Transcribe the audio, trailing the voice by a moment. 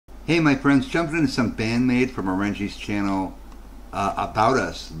Hey my friends, jumping into some BandMAID from Orange's channel, About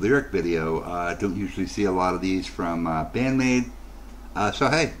Us lyric video. Don't usually see a lot of these from BandMAID. So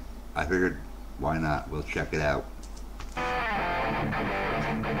hey, I figured why not? We'll check it out.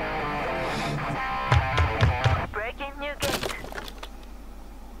 Breaking new gate.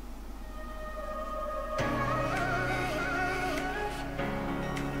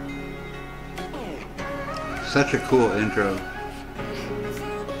 Such a cool intro.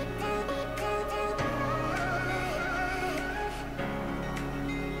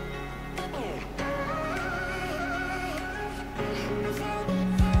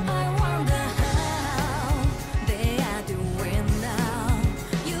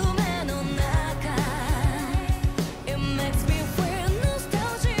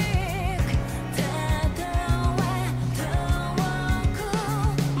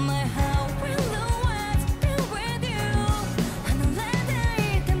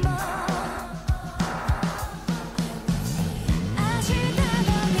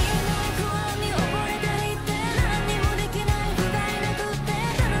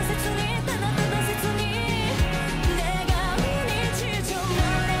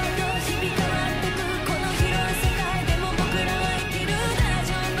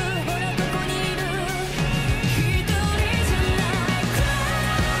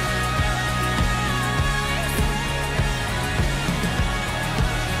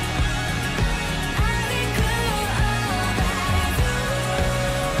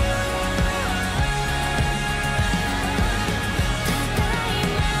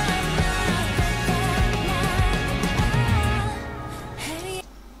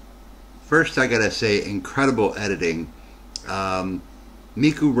 First, I gotta say, incredible editing.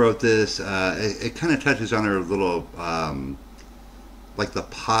 Miku wrote this. It kind of touches on her little, like the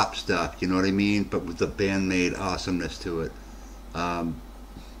pop stuff, you know what I mean? But with the BandMAID awesomeness to it. Come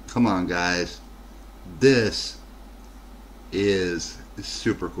on, guys. This is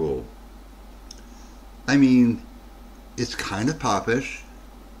super cool. I mean, it's kind of popish,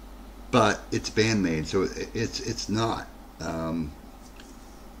 but it's BandMAID, so it's not.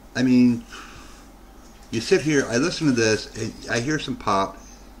 I mean, you sit here, I listen to this, I hear some pop,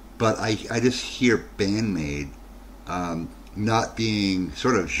 but I just hear BandMAID not being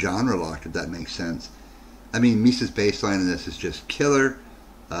sort of genre locked, if that makes sense. I mean, Misa's bass line in this is just killer.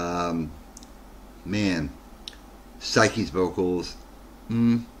 Man, Psyche's vocals,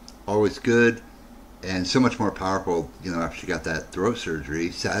 always good, and so much more powerful, you know, after she got that throat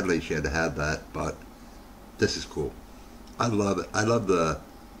surgery. Sadly, she had to have that, but this is cool. I love it.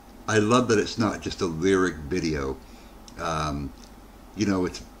 I love that it's not just a lyric video. You know,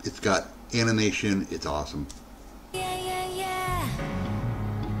 it's got animation. It's awesome.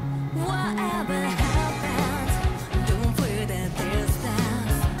 Whatever happens, don't put a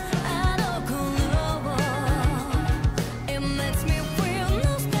distance. I don't know. It makes me feel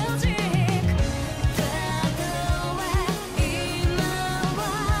nostalgic. That way, in my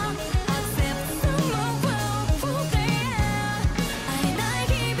world, accept someone for there. I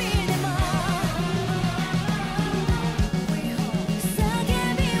like it more.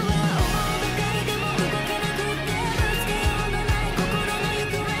 Sagami wa obakai demo ugoke nakutte busukeo no nai kokoro no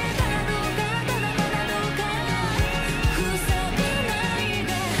yukue daro ga daro ga kusakanai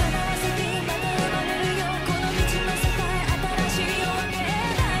de hanaseki mata umareru yo kono michi no sekai atarashii oake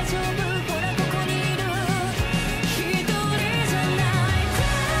daijoubu hora koko ni iru hitori janai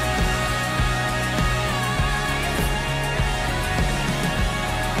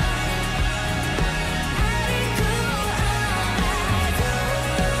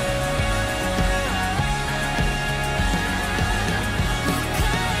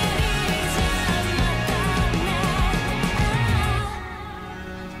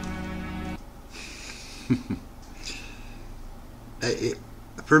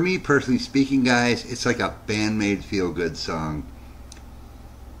For me personally speaking, guys, it's like a BandMAID feel-good song.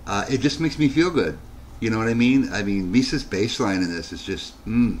 It just makes me feel good. You know what I mean? I mean, Misa's bass line in this is just,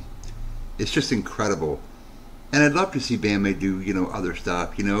 it's just incredible. And I'd love to see BandMAID do, you know, other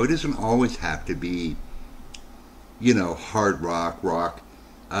stuff. You know, it doesn't always have to be, you know, hard rock.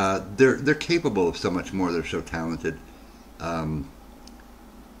 They're capable of so much more. They're so talented. And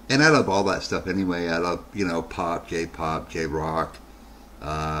I love all that stuff anyway. I love, you know, pop, J-pop, J-rock.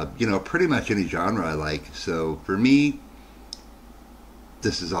 You know, pretty much any genre I like. So for me,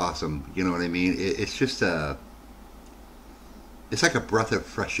 this is awesome. You know what I mean? It's just it's like a breath of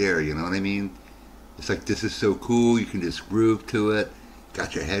fresh air. You know what I mean? It's like, this is so cool. You can just groove to it.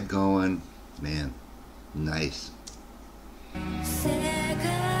 Got your head going. Man, nice.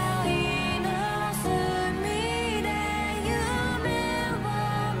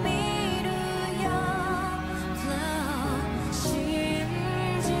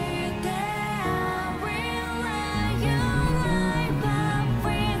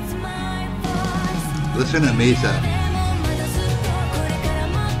 Listen to Mesa. でもまだずっとこれから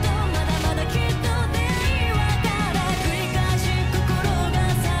もっとまだまだきっと出会いはから繰り返し心が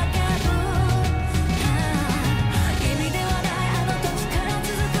叫ぶ君ではないあの時から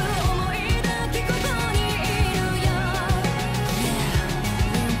続く思いだけここにいるよ Yeah,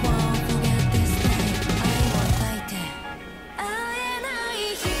 we won't forget this day 愛を抱いて会えない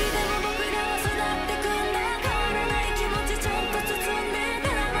日々でも僕らは育ってくんだ変わらない気持ちちょっと包んで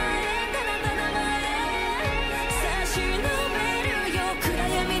ただ前へただただ前へ差し伸べるよ暗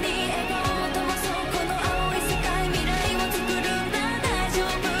闇に笑顔を灯そうこの青い世界未来を作るんだ大丈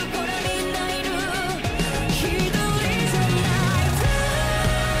夫ほらみんないる一人じゃないと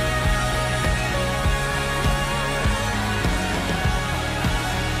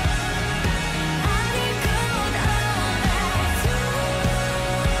ありがと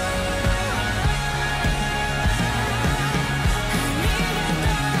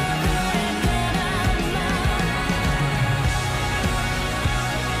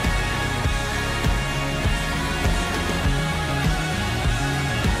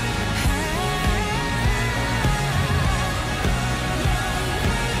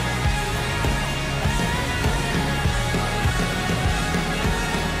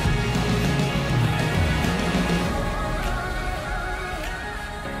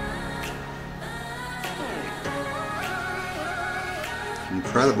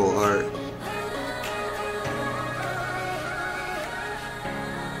Incredible art.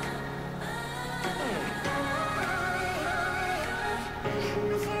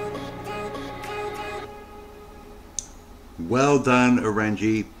 Well done,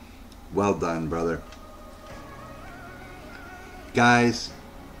 Orenji. Well done, brother. Guys,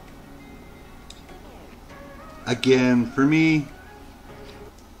 again, for me,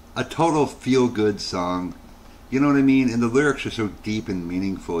 a total feel-good song. You know what I mean? And the lyrics are so deep and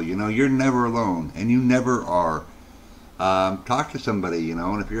meaningful. You know, you're never alone, and you never are. Talk to somebody, you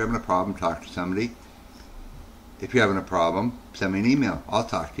know, and if you're having a problem, talk to somebody. If you're having a problem, send me an email. I'll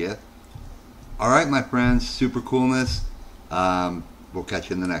talk to you. All right, my friends, super coolness. We'll catch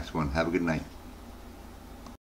you in the next one. Have a good night.